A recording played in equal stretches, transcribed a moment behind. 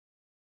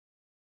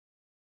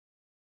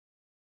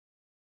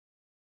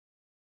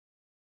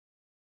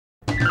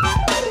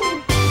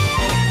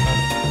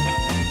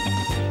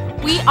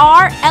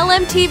are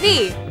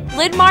Lmtv,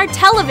 Linn-Mar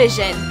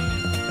Television.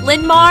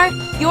 Linn-Mar,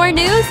 your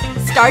news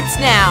starts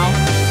now.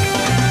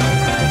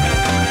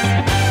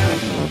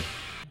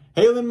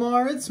 Hey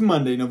Linn-Mar, it's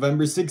Monday,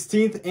 November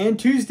 16th and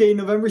Tuesday,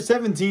 November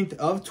 17th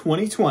of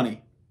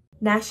 2020.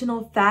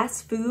 National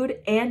Fast Food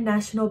and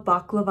National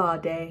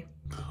Baklava Day.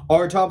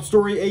 Our top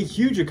story, a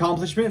huge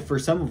accomplishment for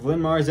some of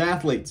Linn-Mar's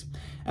athletes.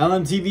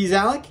 Lmtv's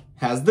Alec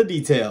has the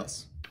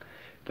details.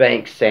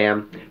 Thanks,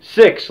 Sam.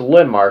 6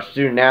 Linn-Mar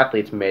student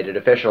athletes made it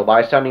official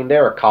by signing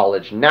their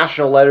college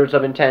national letters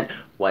of intent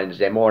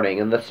Wednesday morning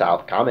in the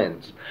South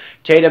Commons.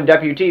 Tatum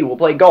Deputy will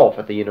play golf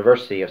at the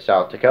University of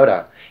South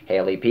Dakota.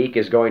 Haley Peak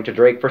is going to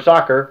Drake for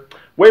soccer.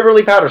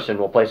 Waverly Patterson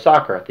will play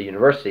soccer at the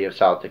University of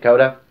South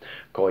Dakota.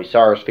 Coy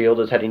Sarsfield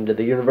is heading to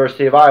the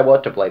University of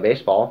Iowa to play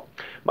baseball.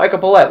 Micah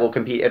Paulette will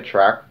compete at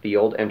track,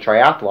 field, and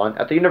triathlon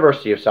at the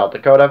University of South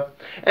Dakota.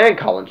 And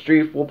Colin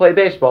Streef will play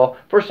baseball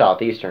for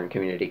Southeastern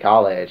Community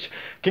College.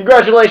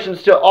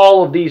 Congratulations to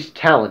all of these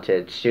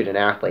talented student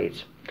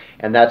athletes.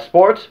 And that's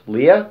sports.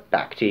 Leah,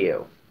 back to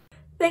you.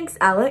 Thanks,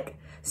 Alec.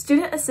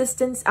 Student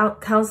assistance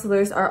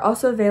counselors are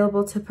also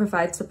available to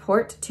provide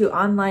support to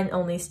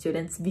online-only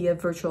students via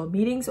virtual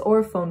meetings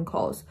or phone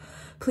calls.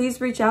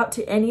 Please reach out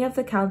to any of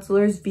the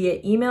counselors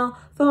via email,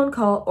 phone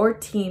call, or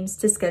Teams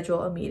to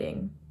schedule a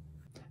meeting.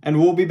 And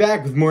we'll be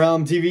back with more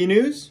Lmtv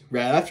news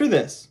right after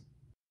this.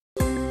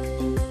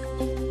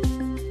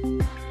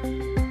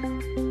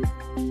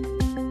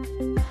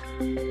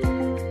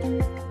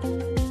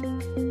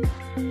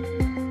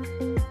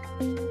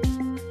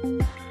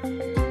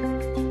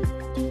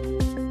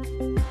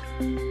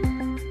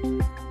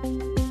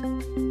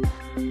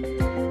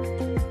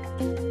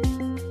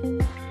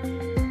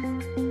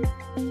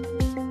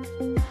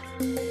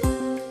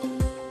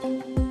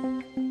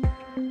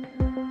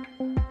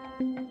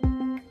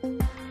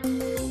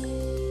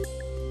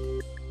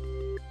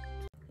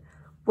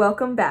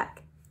 Welcome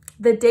back.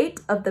 The date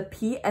of the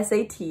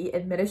PSAT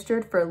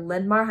administered for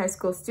Linn-Mar High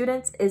School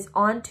students is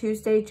on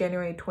Tuesday,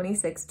 January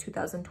 26,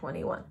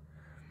 2021.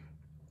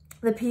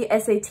 The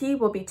PSAT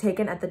will be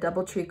taken at the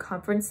Doubletree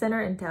Conference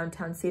Center in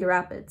downtown Cedar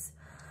Rapids.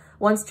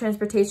 Once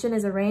transportation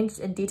is arranged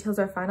and details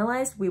are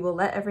finalized, we will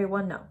let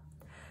everyone know.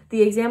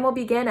 The exam will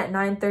begin at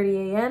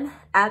 9:30 a.m.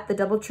 at the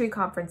Doubletree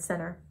Conference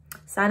Center.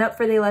 Sign up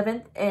for the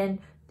 11th and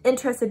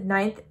interested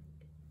 9th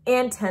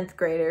and 10th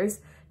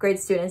grade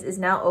students is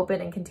now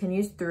open and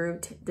continues through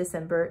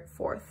December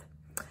 4th.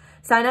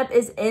 Sign up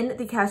is in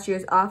the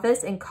cashier's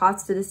office and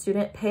cost to the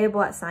student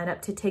payable at sign up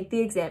to take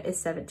the exam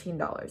is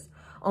 $17.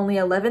 Only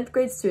 11th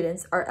grade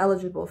students are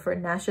eligible for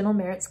National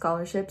Merit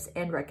Scholarships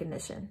and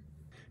recognition.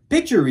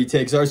 Picture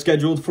retakes are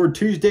scheduled for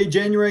Tuesday,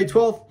 January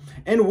 12th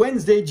and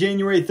Wednesday,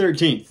 January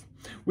 13th.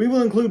 We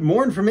will include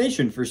more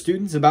information for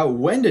students about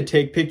when to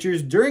take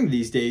pictures during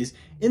these days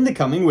in the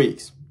coming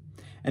weeks.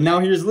 And now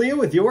here's Leah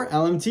with your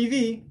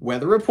Lmtv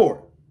Weather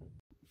Report.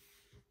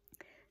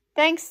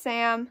 Thanks,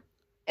 Sam.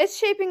 It's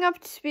shaping up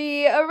to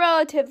be a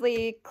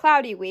relatively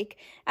cloudy week,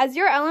 as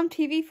your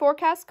Lmtv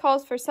forecast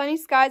calls for sunny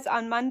skies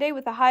on Monday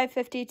with a high of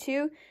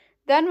 52.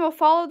 Then we'll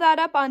follow that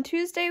up on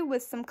Tuesday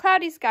with some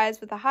cloudy skies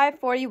with a high of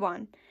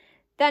 41.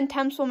 Then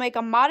temps will make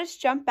a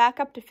modest jump back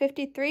up to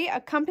 53,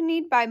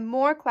 accompanied by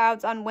more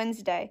clouds on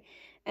Wednesday.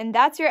 And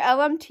that's your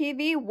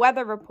Lmtv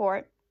Weather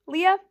Report.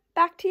 Leah,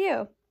 back to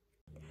you.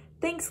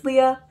 Thanks,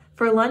 Leah.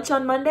 For lunch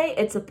on Monday,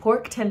 it's a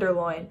pork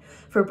tenderloin.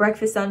 For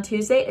breakfast on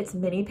Tuesday, it's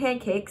mini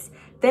pancakes.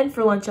 Then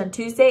for lunch on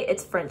Tuesday,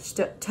 it's French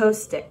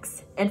toast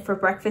sticks. And for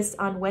breakfast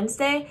on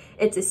Wednesday,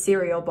 it's a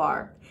cereal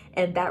bar.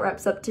 And that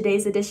wraps up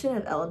today's edition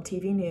of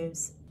Lmtv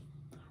News.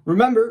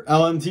 Remember,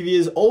 Lmtv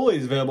is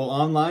always available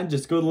online.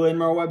 Just go to the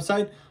Linn-Mar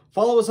website,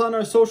 follow us on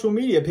our social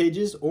media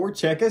pages, or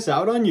check us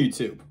out on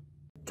YouTube.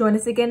 Join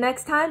us again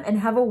next time and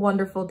have a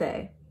wonderful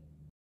day.